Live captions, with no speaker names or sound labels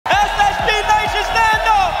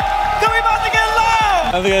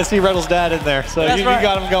I'm gonna see Retals' dad in there, so you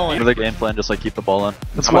got him going. Another game plan, just like keep the ball in.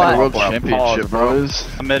 That's what World Championship, bros.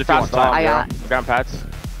 I'm mid if you want time. I got Ground pads.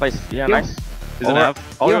 Place. Yeah, nice. He's an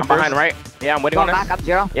F. I'm behind right. Yeah, I'm waiting on this. back, I'm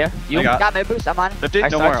 0. Yeah, you got mid boost, I'm on. 50,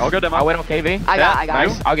 no more. I'll go demo. I'll wait on KV. I got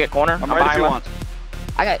Nice. I'll get corner. I'm right if you want.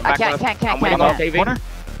 I can't. I'm waiting on KV. Corner.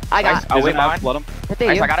 I got. I'll wait behind. Let him.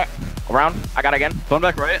 Nice, I got it. Around. I got it again. Phone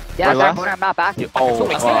back right. Yeah, third corner, I'm not back. Oh, from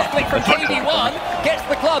KV1 gets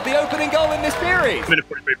the club the opening goal in this series. Minute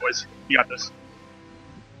 43, boys. You got this.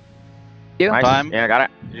 Nice. Time. Yeah, I got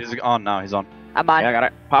it. He's on now. He's on. I'm on. Yeah, I got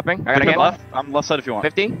it. Popping. I got it again. Left. I'm left side if you want.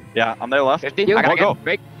 50. Yeah, I'm there left. 50. I got it again.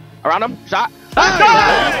 Big. Around him. Shot.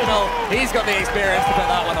 Arsenal, he's got the experience to put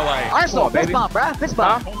that one away. Arsenal, fist bump, bro. Fist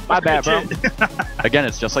bump. My bad, bro. Again,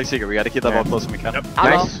 it's just like Secret. We got to keep that ball close when we can.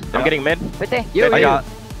 Nice. I'm getting mid. 50. I got.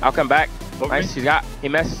 I'll come back. Over Nice. He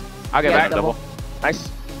missed. I'll get Yeah, back. double. Nice.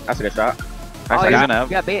 That's a good shot. Nice. I He's got gonna have.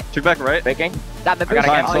 You got beat. Took back right. baking. Got mid I got boost.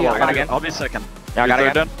 again. Solo. I got again. I'll be second. Yeah, I got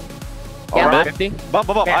again. Yeah, Over man. 50. Bump.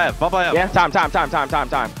 I have. Bump. I have. Yeah. Time.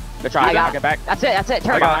 Good try. I got I'll get back. That's it.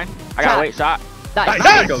 Turn. I got a late shot.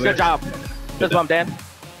 Nice. Good job. Just bump Dan.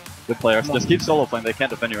 Good players. Just keep solo playing. They can't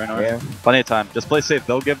defend you right now. Yeah. Plenty of time. Just play safe.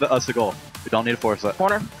 They'll give us a goal. We don't need to force it.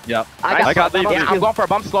 Corner. Yep. I got lead. Yeah, I'm going for a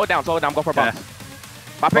bump. Slow it down. I'm going for a bump.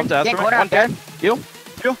 Popping. Bump to corner us. up there. You.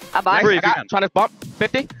 I'm on. Free. I got trying to bump.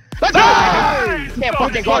 50. Let's go! Can't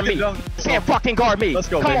fucking guard me. Can't fucking guard me. Let's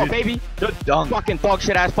go, Come on, baby. Good dunk. Fucking dog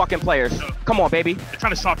shit ass fucking players. Come on, baby. They're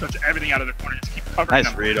trying to soft touch everything out of the corner. Just keep covering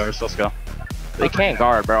Nice them. read, Ars. Let's go. They can't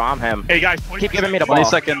guard, bro. I'm him. Hey, guys. Keep giving me the 20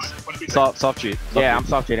 ball. seconds. Soft cheat. Yeah, I'm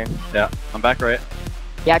soft cheating. Yeah. I'm back right.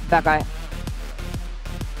 Yeah, back right.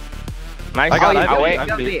 Nice. I got it. I'll wait.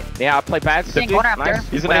 I'm beat. Yeah, I'll play pads. King corner up there. Nice.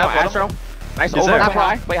 He's an Wait on app. Astro. Nice. He's Over.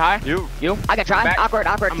 there. Play high. You. I can try. Back. Awkward.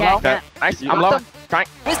 I'm Can't. low. Nice. I'm low. Trying.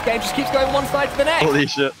 This game just keeps going one side to the next. Holy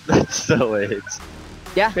shit. That's so late.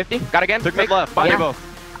 Yeah. 50. Got again. Took mid left. Behind you both.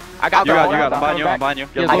 I got You got. I'm behind you. I'm behind you.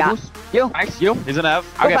 Yeah, I got. boost. You. Nice. You. He's an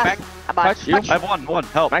F. I'll get back. I'm on. Touch. You. I have one.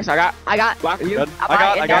 Help. Nice. I got. Block. You. Good. I'm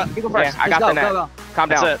I on. got. You go first. Yeah, I got Go, the net. go. Calm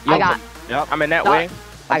down. That's it. I got. Yep. I'm in net No. waiting.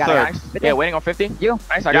 I got third. it. Nice. Yeah, waiting on 50. You.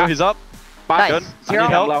 Nice. I got. He's up. Good. Zero. I need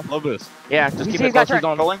help. Low. Low boost. Yeah, just You keep see it he's got close. He's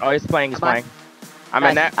turn. on. Oh, he's playing. I'm on. I'm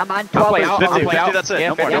in net. I'm on. I'll 12 play boost. out. 50, I'll play 50, out. that's it. Yeah,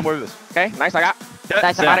 No more 50. boost. Okay, nice. I got.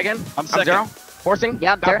 Nice. I got again. I'm I'm second. 0. Forcing.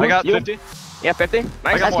 Yeah, I'm third. I got You. 50. Yeah, 50. Nice.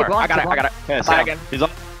 I got more. I got it. Okay, Got Sam. again. He's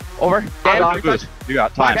up. Over. I'll Dan. go. Boost. You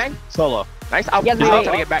got time. Okay. Solo. Nice. I'll Yeah,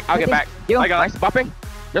 get wait. back. I'll get back. You. I got. Nice. Bumping.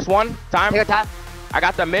 Just one time. Take your time. I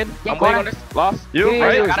got the mid. Yeah, I'm waiting on corner. this. Lost. You. You.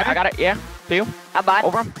 Right. I got it. Yeah. To you. I'm on.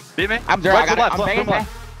 Over. Beat me. I'm 0. Right I to got it. left. I'm Left. paying.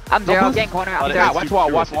 Left. I'm 0. boost. Getting corner. I'm Let it 0. go. Watch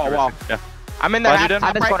wall. Watch wall. Yeah. I'm in the Glad you did.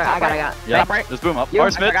 I'm this corner. I got. Yeah. Top right. Just boom up. You.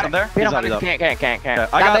 Ars mid. I got I'm it. there. Beat He's him. up. He's up. Can't. Okay,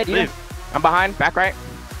 I got. mid, Leave. I'm behind. Back right.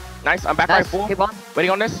 Nice. I'm back right full. Keep on.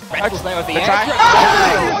 Waiting on this. Retals now at the Good edge.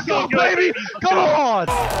 try. Let's go, baby. Come on.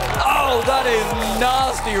 Oh, that is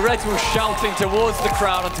nasty. Retals shouting towards the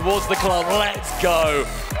crowd and towards the club. Let's go.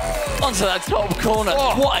 Onto that top corner.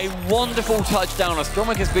 What a wonderful touchdown.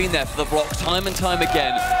 Astromic has been there for the block time and time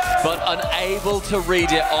again, but unable to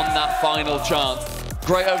read it on that final chance.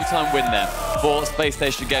 Great overtime win there for Space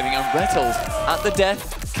Station Gaming, and Retals at the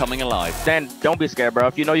death, coming alive. Dan, don't be scared, bro.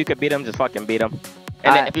 If you know you can beat him, just fucking beat him.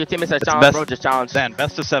 And then if your teammate says challenge, best- bro, just challenge. Dan,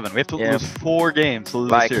 best of 7. We have to lose 4 games to lose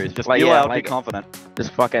Like- the series. Just like, be yeah, loud, like- be confident.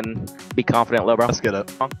 Just fucking be confident, little bro. Let's get it.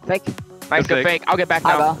 Fake. Nice, good Good fake. I'll get back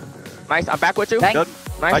I'll now. go. Nice, I'm back with you. Thank. Good.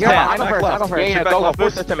 Nice. I You're can't. behind. I'll go first. I'll go Yeah, first. yeah, Shoot back go, left, force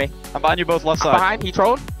boost. this to me. I'm behind you both left I'm side. behind. He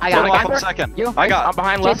trolled. I Turn got left it. on second. You. I got. I'm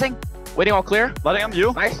behind left. Chasing. Waiting on clear. Letting him.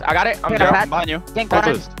 You. Nice, I got it. I'm Take a 0. pat. I'm behind you. King Full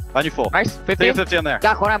corner. boost. Behind you full. Nice, 50. Take a 50 on there.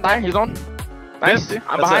 Got corner. I'm Nice, on. he's on. Nice. 50. I'm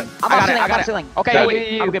That's behind. it. I'm I on got it. ceiling. I got I'm it. ceiling. Okay, Yeah,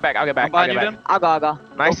 wait. I'll get back. I'll get back. I'm behind I'll you, get Dan. back. I'll go.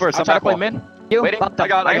 Nice. Go first, I'm I'm trying to back play one. mid. You. Waiting. Bumped I up.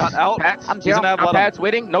 got Nice. out. Pats. I'm He's 0. gonna have I'm let him. pads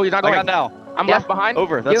waiting. No, he's not I going. got now. I'm Yeah. left behind.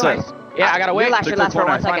 Over. That's You. it. Nice. Yeah, I gotta wait. You last Took for corner.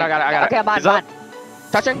 1 second. I got it. Okay, I'm on. He's up.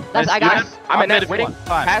 Touching. That's, I got it. I'm in mid net if you waiting. want.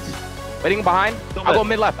 Time. Pass. Waiting behind. Still I'll mid. go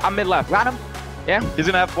mid left. I'm mid left. Round him. Yeah. He's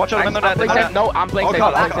gonna have. Watch out. I'm in the net. I'm playing safe. No, I'm playing Oh, safe.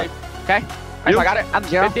 God, I'm oh, playing safe. Okay. Nice, You. I got it. I'm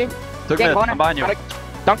 0. 50. Took Get mid. corner. I'm behind you.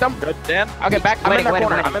 Dunked him. Good. Dan. I'll get back. I'm in the Waiting,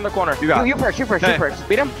 corner. waiting. I'm in the corner. You got. You first. You first. Okay. You first.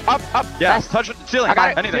 Beat him. Up. Yeah. Nice. Touch it. Ceiling. I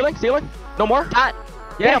got it. Anything. Ceiling. No more. Shot.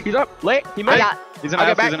 Yeah, Him. he's up. Late. He I made. got. He's an I'll F.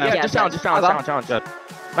 get back. He's an F. Yeah, just challenge. I'll go. Challenge. Good.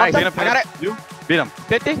 Nice. He's gonna I got it. You. Beat him.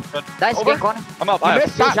 50. Nice. Over. Get corner. I'm up. You I have.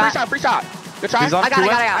 missed. Shot. Free shot. Good try. He's on I got it. two I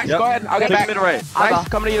got it. in. Nice. Yep. Go ahead. I'll get Take back. mid right. I'll Nice. go.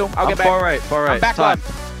 Coming to you. I'll I'm get back. far right. Far right. I'm back Time.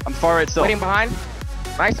 left. I'm far right still. Waiting behind.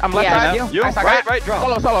 Nice. I'm left Yeah, side. You. Nice. I Right. got it. Right.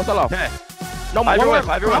 Drop. Solo. Okay. No more. Everyone, One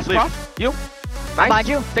more. everyone, Cross, leave. cross. You. Nice. Behind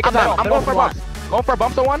you. Take your I'm time. middle. I'm going for Middle bumps. Going for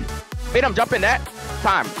bumps on one. Beat him. Jump in that.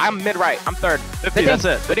 Time. I'm mid right. I'm third. 50. That's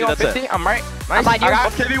it. 50. Waiting on That's 50. it. I'm right. I'm Nice. behind you. I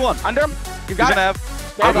got KV1. under him. You He's got gonna it.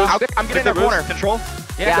 have. I'm getting in the corner. Control.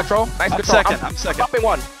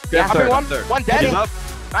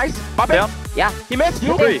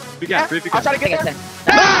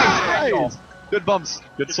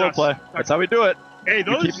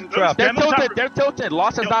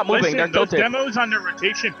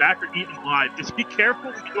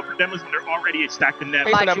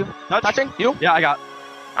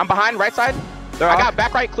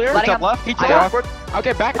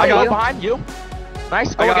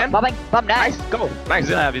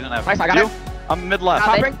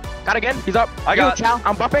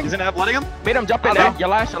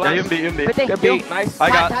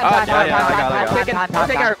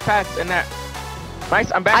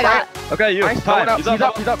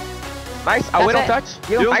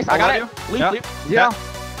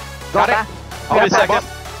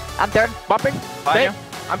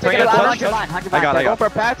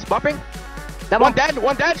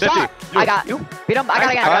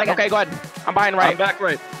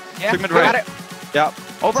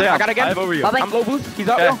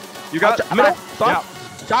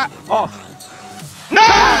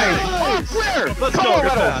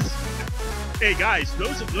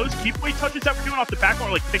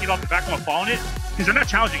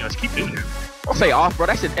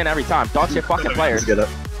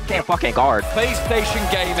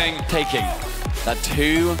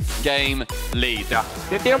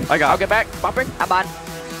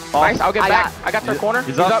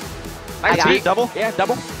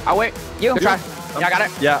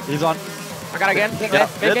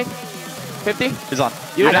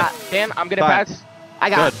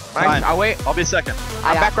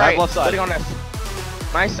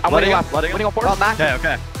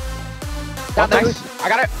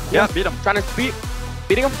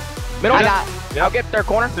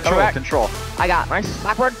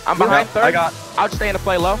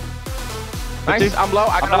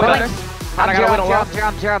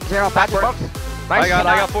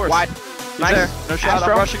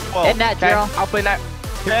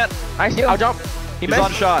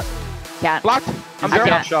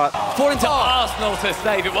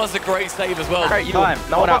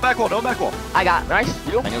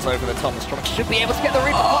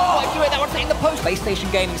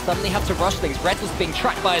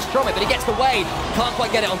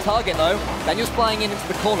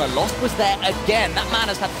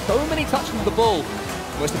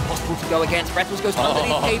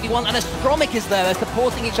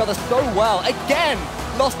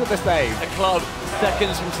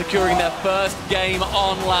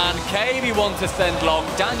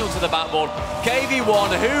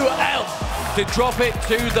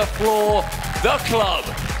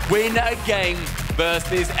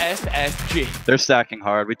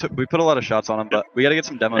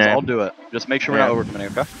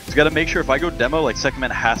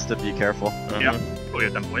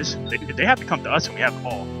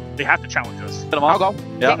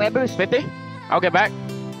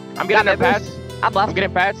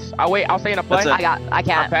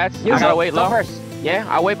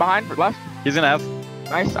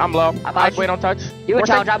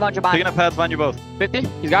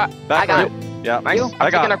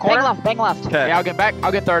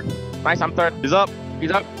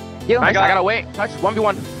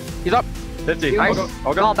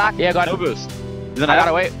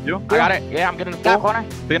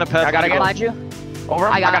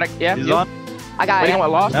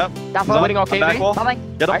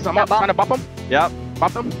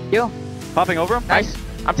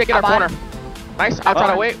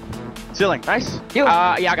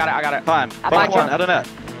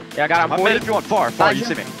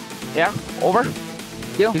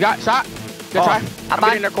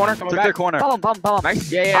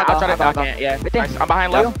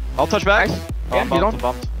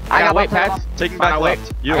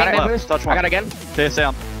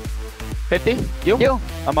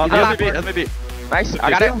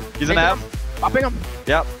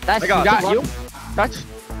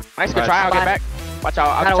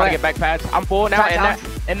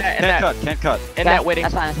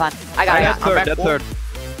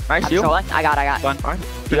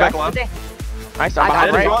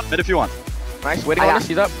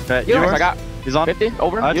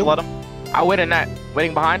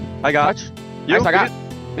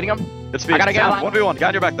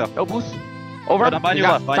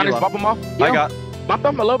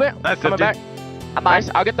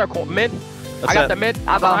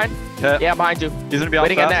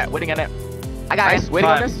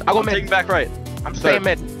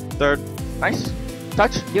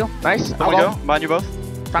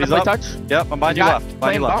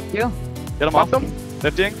 Get him Buff off. them.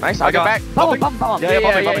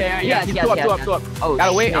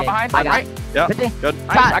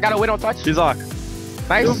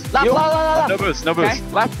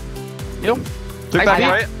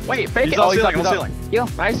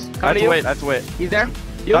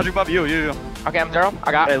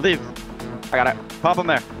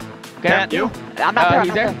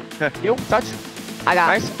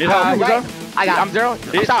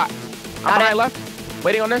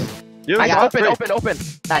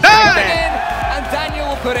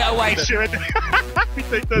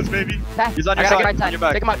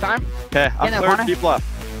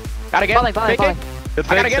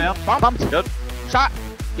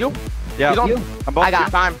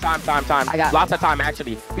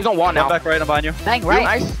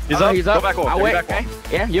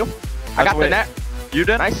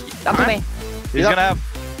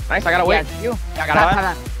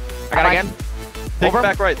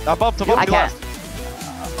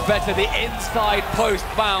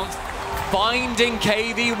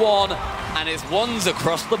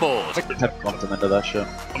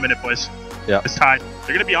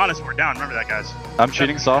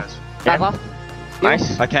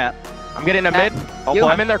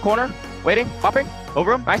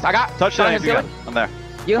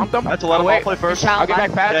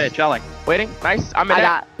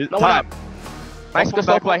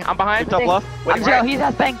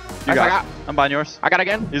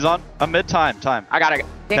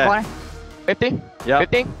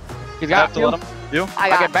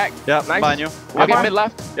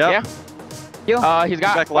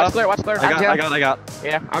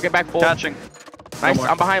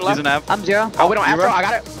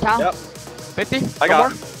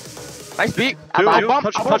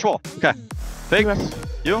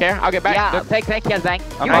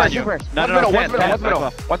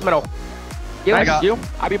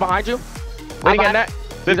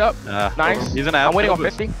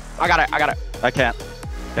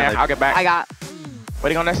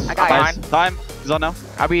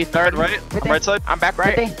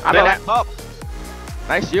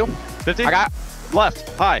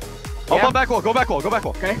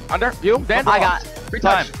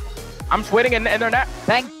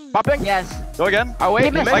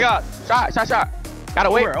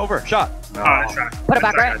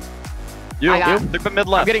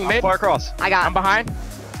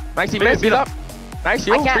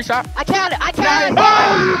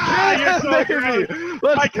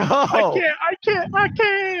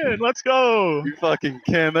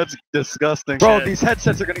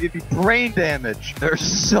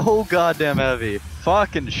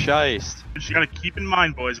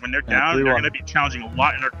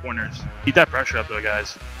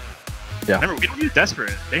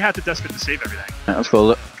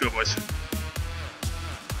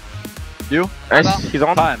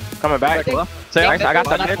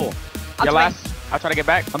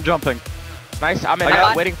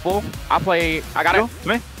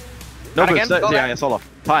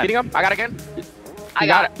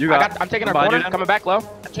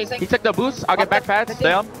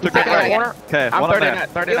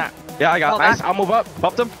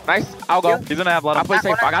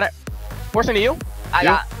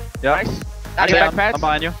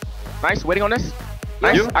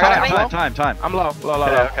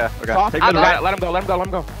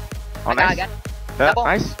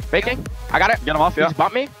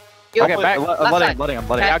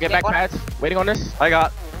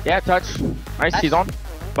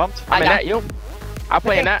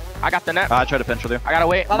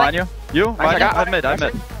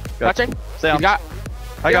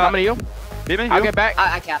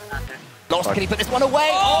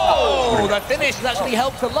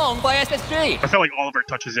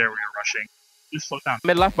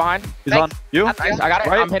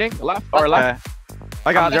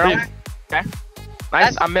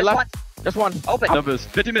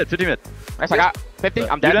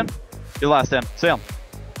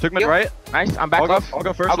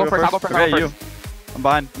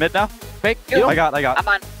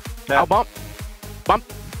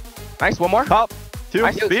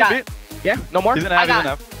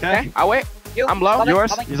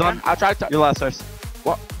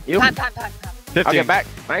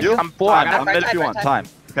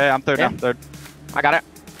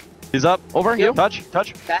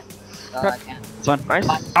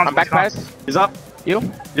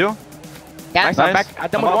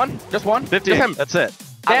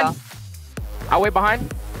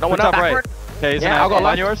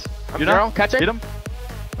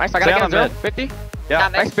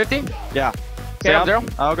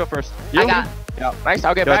 Nice,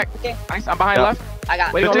 I'll get Good. back. Okay. Nice, I'm behind Yep. left. I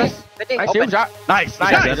got Waiting on 50. this. 50. Nice, Open. you shot. Nice.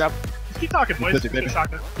 Nice. Nice. Job. Keep talking, boys. 50, baby.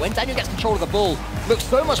 Shotgun. When Daniel gets control of the ball, looks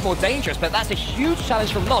so much more dangerous, but that's a huge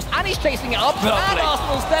challenge from Lost. And he's chasing it up, and Lovely.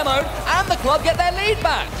 Arsenal's demo, and the club get their lead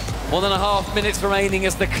back. 1.5 minutes remaining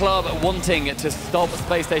as the club wanting to stop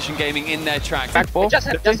Space Station Gaming in their tracks. Back full. Just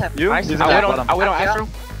him. Just him. You? Nice. He's I in wait the on. bottom. I wait on Astro.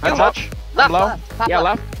 I touch. Left, low. left. Top Yeah,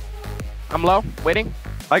 left. left. I'm low. Waiting.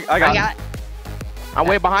 I I got. got. I'm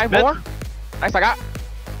way behind. Mid. More. Nice. I got.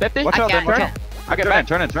 50. Watch I out, can't. watch Turn. out. I get Turn in, back.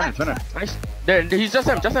 turn in, turn in, turn in. Nice. There, he's just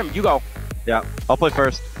him. Just him. You go. Yeah, I'll play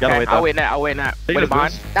first. Gotta Okay, wait I'll though. wait net. I'll wait net. Take Wait it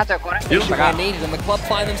behind. boost. That's our corner. Where needed, and the club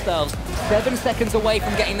find themselves 7 seconds away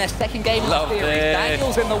from getting their second game of Love the series. this.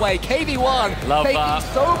 Daniel's in the way. KV1 Love taking that.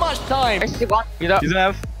 so much time. Nice. 51. He's up. He's an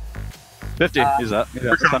F. 50. He's that. He's We're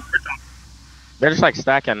that. top. They're just like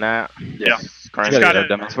stacking that. Yeah. Crazy. Just gotta-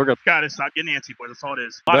 Demos. We're good. Gotta stop getting antsy, boys. That's all it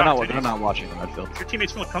is. They're Lot of not opportunities. watching the midfield. If your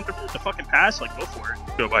teammates feeling comfortable with the fucking pass, like, go for it.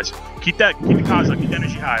 Go, guys. Keep the comms up. Keep the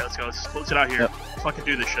energy high. Let's go. Let's close it out here. Yep. Fucking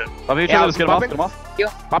do this shit. Love each Yeah, other. Let's get him off. bumping. Get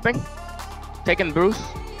him off. Popping. Taking Bruce.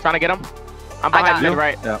 Trying to get him. I'm I got behind mid you.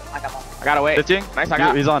 right. Yeah. I got one. I gotta wait. 15. Nice. I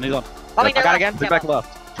got. He's on. He's on. Coming I got down. again. Take back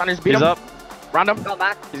left. Trying to just beat He's him. up. Round him. Going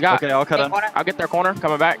back. He's got. Okay, I'll cut Same him. corner. I'll get their corner.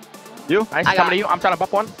 Coming back. You? Nice. I got Coming to him. you. I'm trying to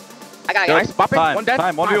buff one. I got Nice. Buffing. Time. One dead.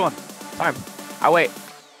 Time. 1v1. Time. I wait.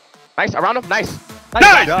 Nice. Around him. Nice.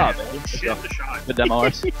 Nice job. Good Shit, job. the shot. Good demo.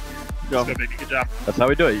 Let's go, baby. Good job. That's how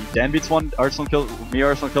we do it. Dan beats one. Arsenal kills me.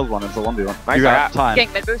 Arsenal kills one. It's a 1v1. Nice, You I got got- time.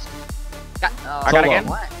 King mid boost. Got. Oh, I got Solo. again.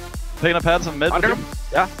 What? Taking a pad some mid. Under with him. you.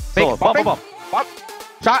 Yeah. Solo. Bump, bumping. bump, bump.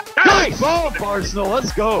 Shot. Nice. Bump, Arsenal.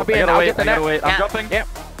 Let's go. I'll be I in, gotta I'll wait. get the I gotta net. wait. I'm Yeah. jumping. Yep.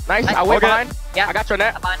 Nice. Nice. I wait Okay. behind. Yeah. I got your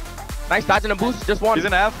net. I'm on. Nice. Dodging a boost. Just one. He's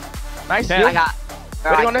in F. Nice. Can't. You. I got.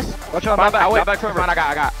 Waiting on this. Watch out. Fine, Not back. I'll wait. Not back forever. Fine,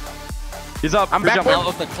 I got. He's up. I'm Good back jump. for- Out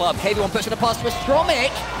of the club, KV1 puts in a pass to Astromic,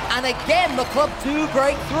 and again the club do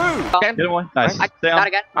break through. Again. Get him one. Nice. I Stay got on.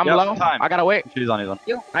 again. I'm Yep, low. time. I gotta wait. He's on. He's on.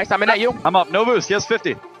 Nice. I'm in at you. I'm up. No boost. He has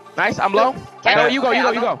 50. Nice. I'm low. Okay. No, you go. You Okay, go.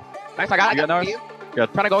 I'll You go. Nice. I got You it. got ours? You.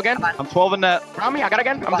 Good. Trying to go again. I'm on. I'm 12 in net. Around me. I got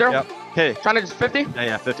again. I'm 0. Yep. Okay. Trying to just 50.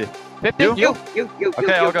 Yeah, 50. 50. You? You.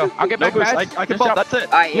 Okay, I'll go. I'll get No back boost. pads. I can Just bump. jump. That's it.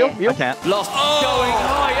 Alright, yeah. You. I can't. Lost going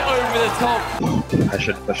high over the top. I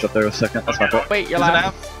should push up there a second. That's my fault. Wait. You're He's an last.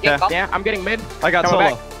 F. Yeah, Okay. bump. Yeah. I'm getting mid. I got Coming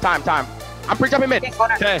solo. back. Time. I'm pre-jumping mid. King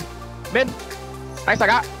corner. Okay. Mid. Nice. I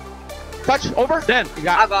got. Touch. Over. Dan. You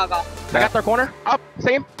got. I'll go. I got their corner. Up.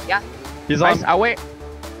 Same. He's Nice. on. I'll wait.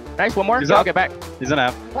 Nice. One more. He's Yeah, I'll up. get back. He's an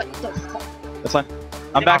F. What the fuck? That's fine.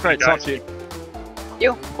 I'm back right. Soft cheat.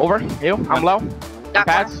 Over. You. I'm low. Dark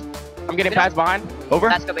Pads. I'm getting pads behind. Over.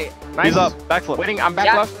 That's gonna be it. Nice. He's up. Backflip. Waiting. I'm back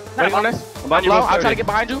Yeah. left. Waiting on this. I'm on I'm you. low. both I'll try to 30. get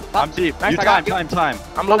behind you. I'm deep. Nice, You I got time.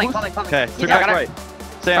 I'm low Coming. boost. Okay. You Took got back it. right.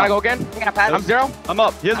 Stay Trying to on. go again. Taking a pass. I'm 0. I'm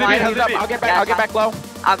up. He has Alright, BB. he's up. I'll get back. I'll get back low.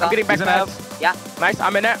 I'll go. I'm getting back He's an pads. F. Yeah. Nice.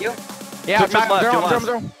 I'm in net. You. Yeah. Took I'm mid left, 0. you're I'm 0. last.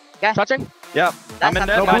 0. Yeah. Touching. Yep. I'm in That's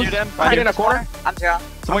net. no Behind boost. you, Dan. I'm Behind in you. a corner. I'm 0.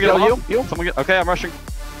 Someone get him You. off. You. Someone get. Okay, I'm rushing.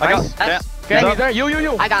 I got. Nice. Yeah. Okay. He's He's up. there.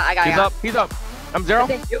 You. I got. He's up. He's up. I'm 0.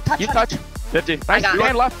 You touch. You touch. 50. Nice. got it.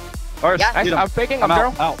 Dan left. Ars. Yeah. Nice. Beat him. I'm faking. I'm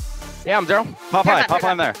I'm 0. out. Yeah. I'm 0. Pop Turn high. that, Pop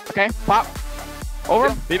turn high there. Okay. Pop. Over.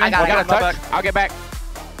 Beat me. I got I it. got a I'm not touch. back. I'll get back.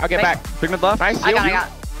 I'll get Thank- back. Big mid left. Nice. I You. got.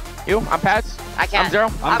 You. I'm pads. I can't. I'm 0.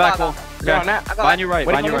 I'm I'll back go. full. Zero Okay. on that. I'll go. Behind you right.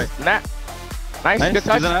 Waiting Behind you on right. this. Net. Nice. Nice. Good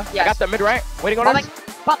touch. He's in there. Yeah. I got the mid right. Waiting on Bumping. us.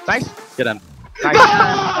 Bump. Nice. Get in. Nice.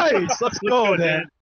 Nice. Let's go, Dan.